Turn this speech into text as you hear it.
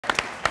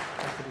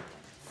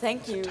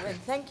Thank you, and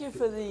thank you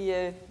for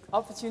the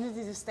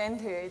opportunity to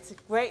stand here. It's a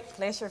great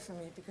pleasure for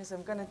me because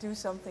I'm going to do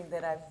something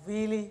that I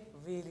really,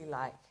 really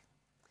like.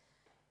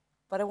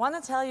 But I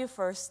want to tell you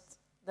first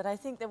that I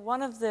think that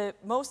one of the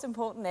most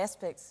important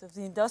aspects of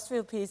the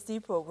industrial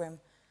PhD program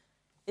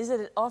is that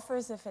it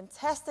offers a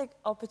fantastic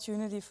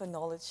opportunity for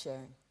knowledge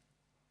sharing.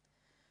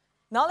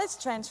 Knowledge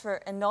transfer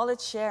and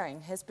knowledge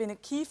sharing has been a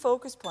key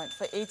focus point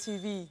for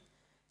ATV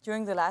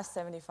during the last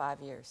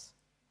 75 years.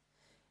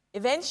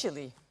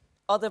 Eventually,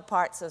 other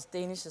parts of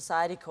Danish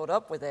society caught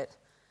up with it,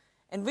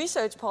 and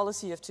research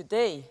policy of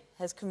today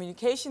has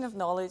communication of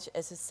knowledge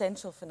as a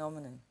central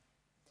phenomenon.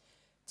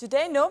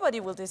 Today, nobody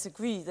will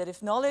disagree that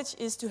if knowledge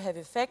is to have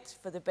effect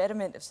for the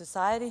betterment of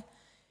society,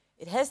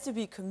 it has to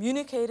be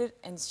communicated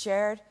and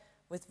shared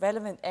with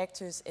relevant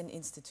actors and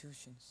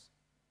institutions.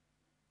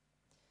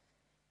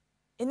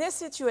 In this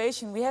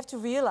situation, we have to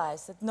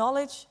realize that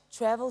knowledge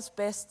travels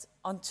best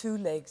on two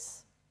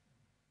legs.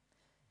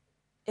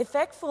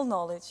 Effectful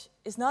knowledge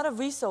is not a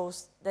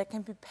resource that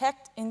can be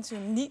packed into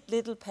neat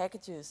little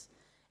packages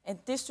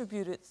and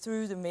distributed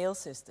through the mail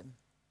system.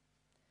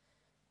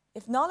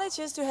 If knowledge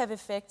is to have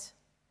effect,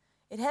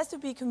 it has to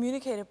be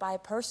communicated by a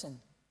person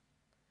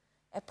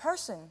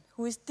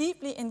who is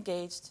deeply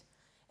engaged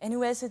and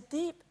who has a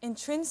deep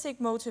intrinsic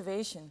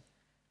motivation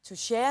to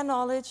share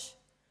knowledge,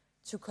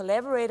 to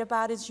collaborate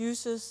about its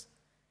uses,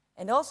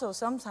 and also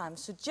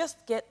sometimes to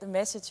just get the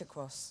message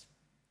across.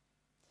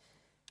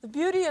 The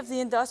beauty of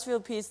the industrial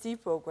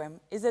PhD program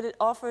is that it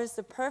offers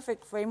the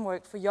perfect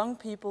framework for young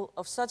people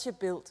of such a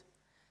build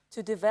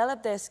to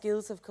develop their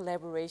skills of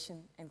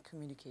collaboration and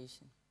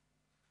communication.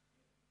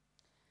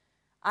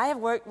 I have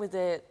worked with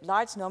a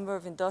large number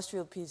of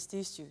industrial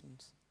PhD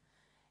students,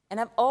 and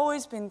I've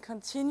always been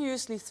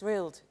continuously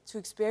thrilled to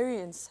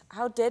experience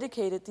how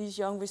dedicated these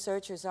young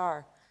researchers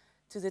are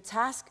to the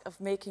task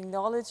of making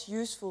knowledge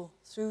useful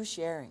through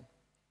sharing.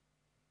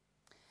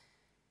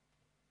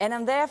 And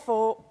I'm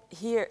therefore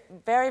here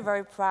very,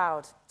 very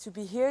proud to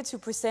be here to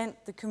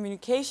present the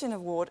Communication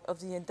Award of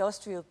the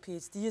Industrial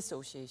PhD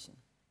Association.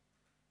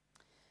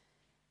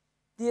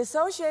 The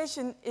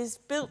association is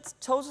built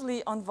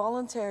totally on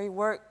voluntary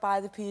work by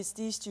the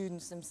PhD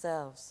students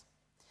themselves.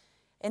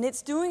 And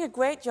it's doing a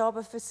great job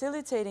of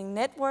facilitating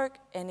network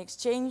and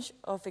exchange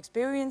of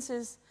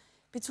experiences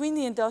between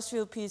the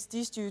industrial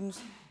PhD students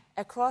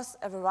across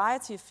a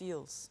variety of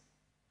fields.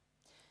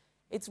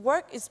 Its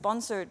work is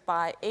sponsored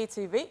by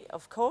ATV,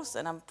 of course,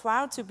 and I'm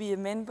proud to be a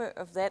member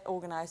of that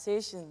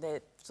organization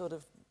that sort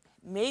of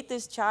made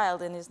this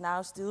child and is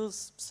now still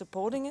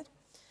supporting it.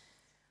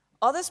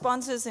 Other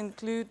sponsors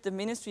include the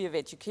Ministry of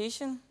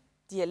Education,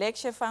 the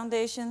Alexia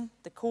Foundation,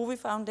 the COVI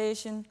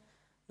Foundation,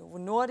 Novo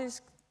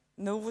Nordisk,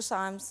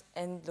 Novozymes,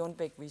 and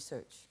Lundbeck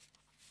Research.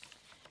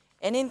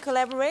 And in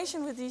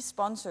collaboration with these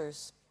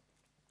sponsors,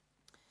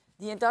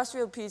 the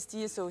Industrial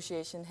PhD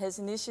Association has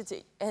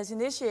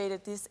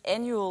initiated this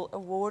annual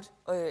award,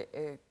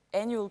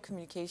 annual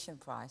communication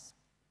prize.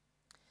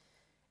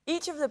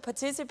 Each of the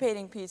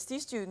participating PhD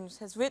students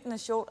has written a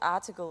short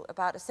article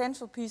about a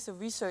central piece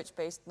of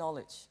research-based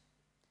knowledge.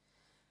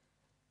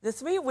 The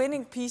 3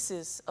 winning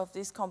pieces of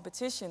this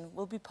competition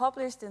will be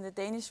published in the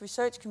Danish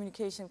research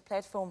communication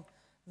platform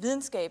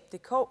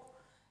Videnskab.dk.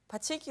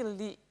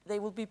 Particularly, they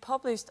will be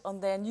published on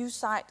their new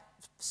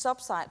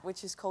sub-site,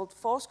 which is called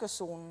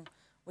Forskerzonen,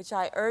 which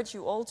I urge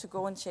you all to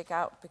go and check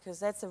out, because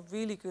that's a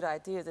really good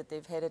idea that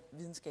they've had at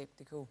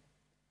Videnskab.dk.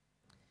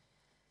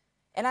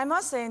 And I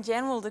must say, in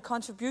general, the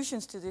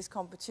contributions to this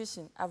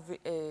competition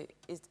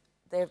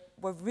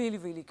were really,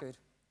 really good.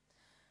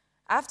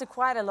 After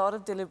quite a lot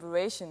of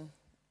deliberation,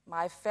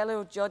 my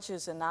fellow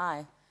judges and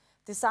I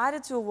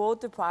decided to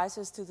award the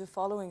prizes to the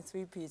following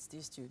 3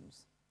 PhD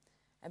students.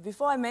 And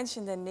before I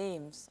mention their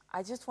names,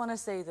 I just want to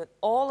say that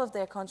all of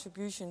their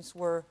contributions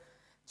were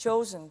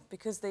chosen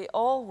because they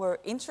all were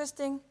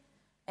interesting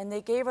and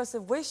they gave us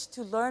a wish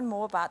to learn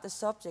more about the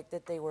subject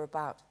that they were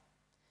about.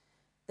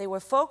 They were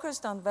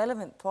focused on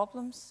relevant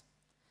problems.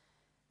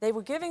 They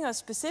were giving us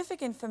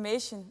specific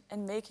information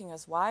and making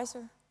us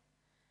wiser.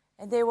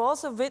 And they were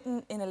also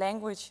written in a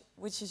language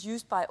which is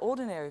used by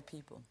ordinary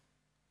people.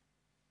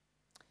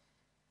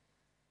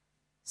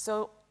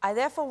 So I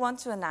therefore want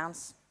to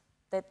announce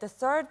that the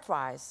 3rd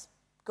prize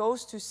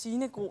goes to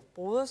Signe Groth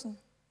Brodersen,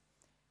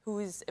 who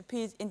is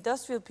an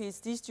industrial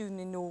PhD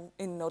student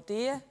in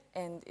Nordea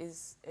and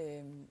is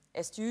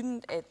a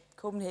student at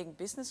Copenhagen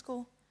Business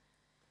School.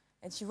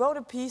 And she wrote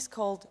a piece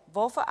called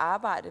Hvorfor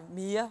arbejde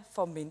mere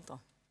for mindre,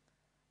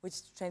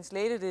 which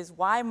translated is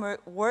Why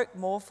work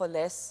more for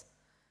less,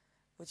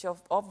 which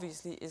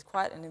obviously is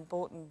quite an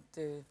important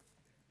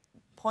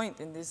point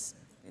in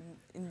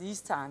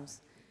these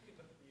times.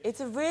 It's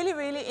a really,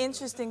 really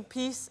interesting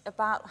piece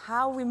about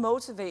how we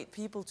motivate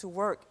people to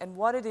work and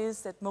what it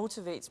is that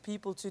motivates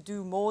people to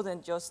do more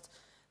than just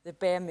the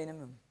bare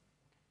minimum.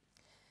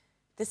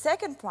 The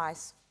 2nd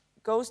prize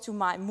goes to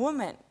Maja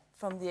Murmann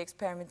from the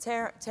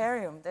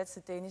Experimentarium, that's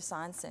the Danish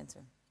Science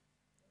Center.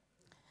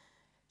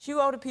 She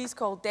wrote a piece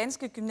called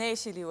Danske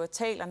gymnasieelever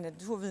taler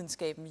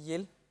naturvidenskaben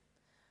ihjel,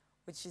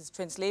 which is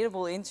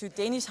translatable into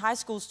Danish high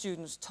school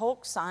students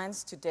talk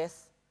science to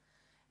death.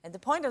 And the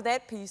point of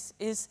that piece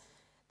is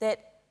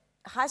that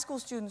high school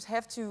students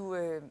have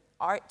to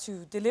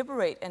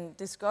deliberate and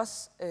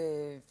discuss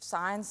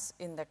science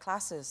in their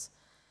classes,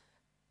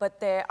 but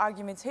their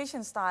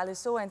argumentation style is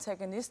so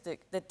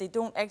antagonistic that they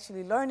don't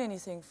actually learn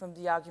anything from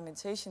the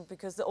argumentation,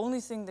 because the only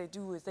thing they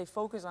do is they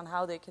focus on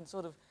how they can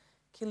sort of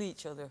kill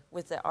each other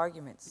with their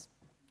arguments.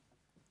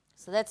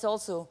 So that's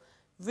also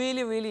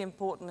really, really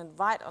important and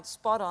right on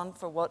spot on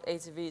for what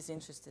ATV is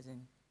interested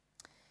in.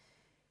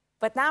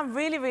 But now I'm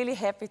really, really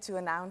happy to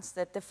announce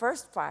that the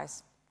first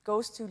prize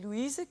goes to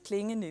Louise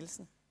Klinge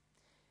Nielsen.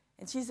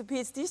 And she's a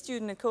PhD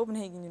student at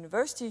Copenhagen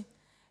University,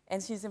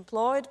 and she's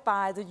employed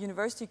by the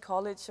University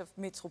College of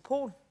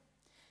Metropol.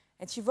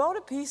 And she wrote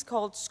a piece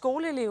called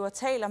 "Skoleelever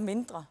taler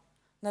mindre,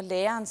 når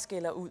læreren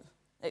skælder ud."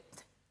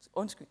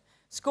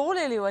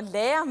 Skoleelever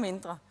lærer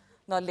mindre,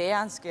 når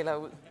læreren skælder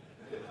ud.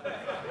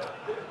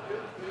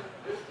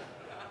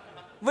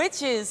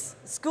 Which is,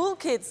 school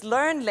kids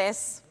learn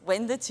less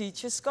when the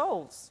teacher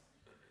scolds.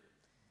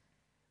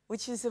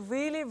 Which is a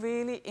really,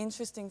 really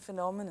interesting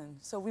phenomenon.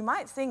 So we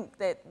might think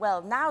that,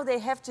 well, now they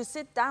have to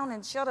sit down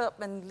and shut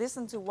up and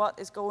listen to what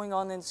is going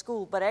on in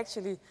school, but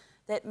actually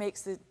that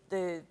makes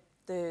the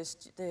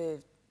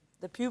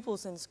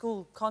pupils in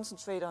school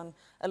concentrate on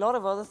a lot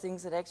of other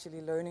things than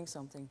actually learning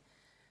something.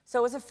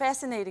 So it's a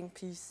fascinating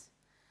piece.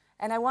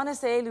 And I want to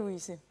say,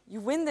 Louise,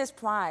 you win this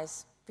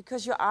prize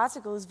because your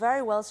article is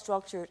very well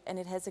structured and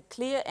it has a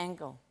clear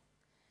angle.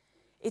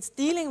 It's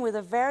dealing with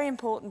a very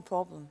important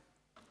problem.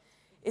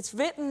 It's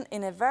written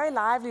in a very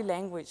lively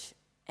language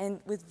and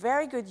with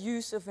very good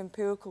use of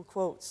empirical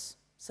quotes.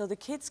 So the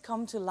kids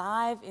come to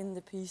life in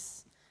the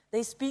piece.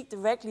 They speak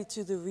directly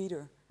to the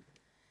reader.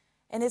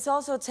 And it's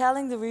also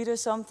telling the reader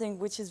something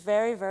which is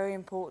very, very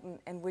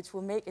important and which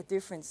will make a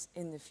difference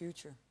in the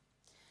future.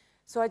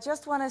 So I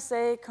just want to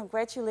say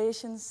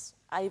congratulations.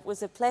 It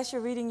was a pleasure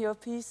reading your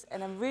piece,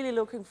 and I'm really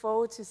looking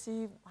forward to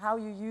see how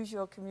you use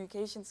your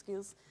communication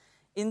skills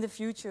in the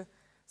future.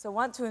 So I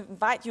want to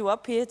invite you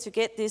up here to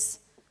get this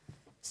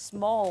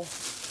small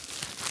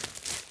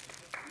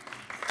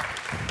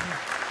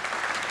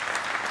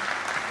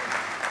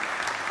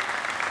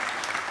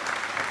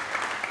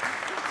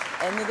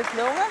and the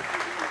diploma.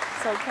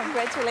 So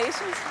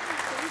congratulations.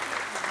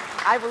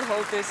 I will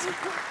hold this.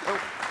 Oh.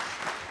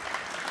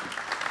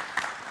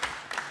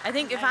 I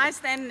think if I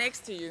stand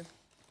next to you,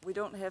 we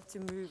don't have to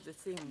move the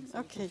things.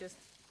 Okay.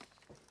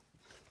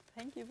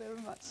 Thank you very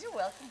much. You're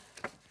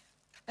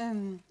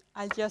welcome.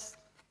 I'll just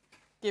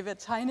give a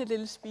tiny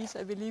little speech.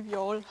 I believe you're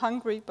all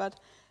hungry, but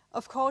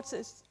of course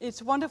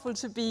it's wonderful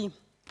to be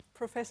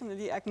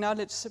professionally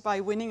acknowledged by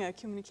winning a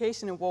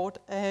communication award.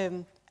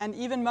 And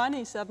even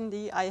money,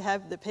 suddenly I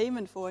have the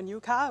payment for a new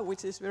car,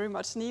 which is very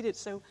much needed,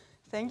 so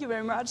thank you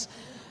very much.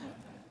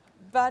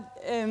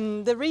 But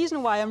the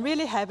reason why I'm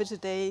really happy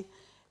today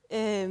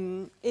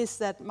is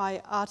that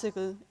my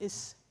article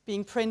is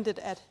being printed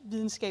at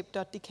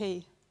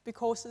videnskab.dk,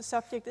 because the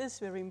subject is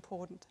very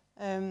important.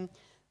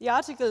 The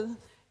article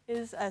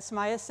is, as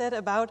Maja said,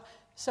 about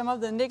some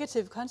of the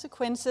negative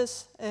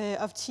consequences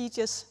of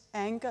teachers'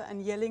 anger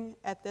and yelling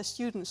at their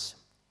students.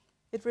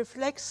 It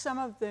reflects some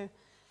of the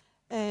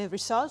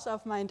results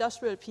of my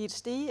industrial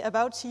PhD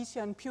about teacher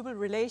and pupil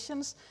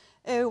relations,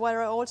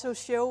 where I also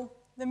show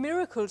the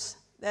miracles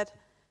that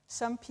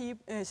some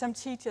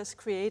teachers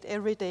create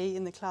every day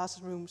in the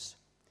classrooms.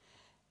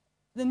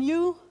 The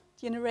new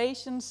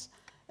generations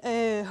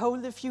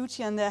hold the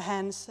future in their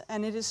hands,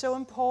 and it is so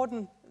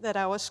important that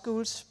our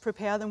schools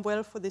prepare them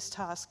well for this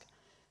task.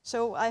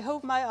 So I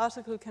hope my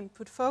article can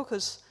put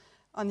focus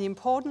on the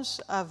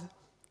importance of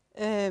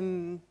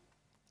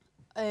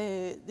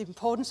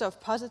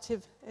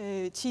positive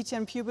teacher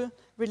and pupil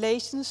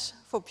relations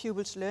for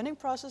pupils' learning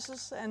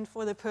processes and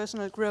for their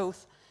personal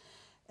growth,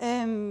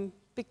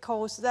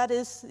 because that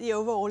is the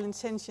overall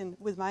intention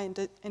with my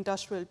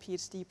industrial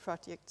PhD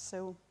project.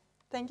 So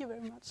thank you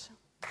very much.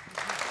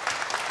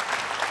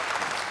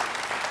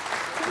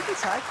 Thank you,